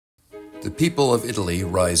The people of Italy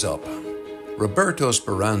rise up. Roberto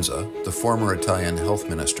Speranza, the former Italian health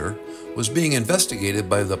minister, was being investigated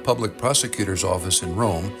by the public prosecutor's office in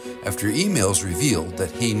Rome after emails revealed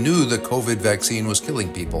that he knew the COVID vaccine was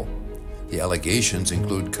killing people. The allegations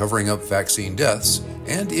include covering up vaccine deaths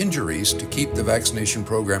and injuries to keep the vaccination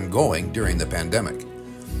program going during the pandemic.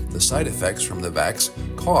 The side effects from the vax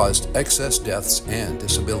caused excess deaths and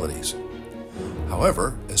disabilities.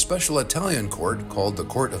 However, a special Italian court called the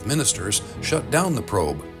Court of Ministers shut down the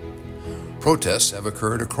probe. Protests have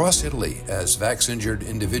occurred across Italy as vax-injured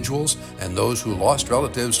individuals and those who lost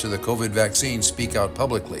relatives to the COVID vaccine speak out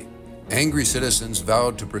publicly. Angry citizens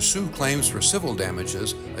vowed to pursue claims for civil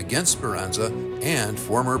damages against Speranza and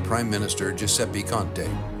former Prime Minister Giuseppe Conte.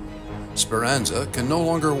 Speranza can no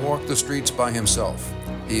longer walk the streets by himself.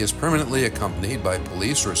 He is permanently accompanied by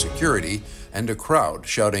police or security and a crowd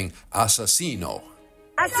shouting "Assassino!"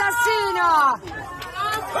 Assassino!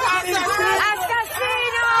 Assassino!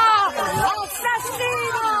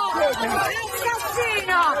 Assassino!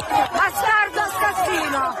 Assassino! Bastardo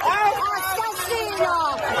assassino! Assassino!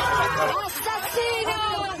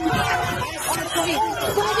 Assassino!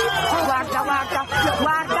 Guarda!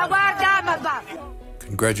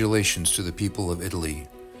 Congratulations to the people of Italy.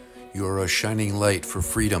 You are a shining light for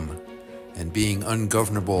freedom and being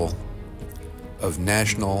ungovernable of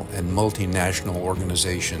national and multinational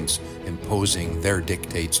organizations imposing their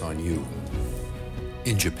dictates on you.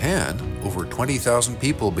 In Japan, over 20,000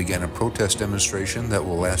 people began a protest demonstration that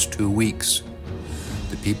will last 2 weeks.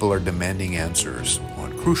 The people are demanding answers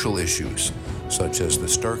on crucial issues such as the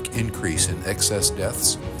stark increase in excess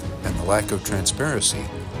deaths and the lack of transparency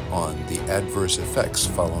on the adverse effects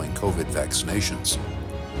following COVID vaccinations.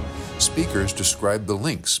 Speakers described the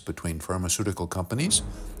links between pharmaceutical companies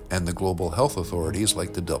and the global health authorities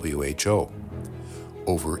like the WHO.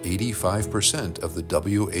 Over 85% of the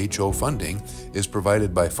WHO funding is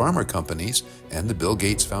provided by pharma companies and the Bill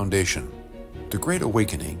Gates Foundation. The Great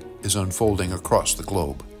Awakening is unfolding across the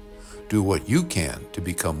globe. Do what you can to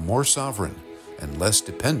become more sovereign and less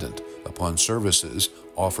dependent upon services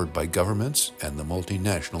offered by governments and the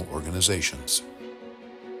multinational organizations.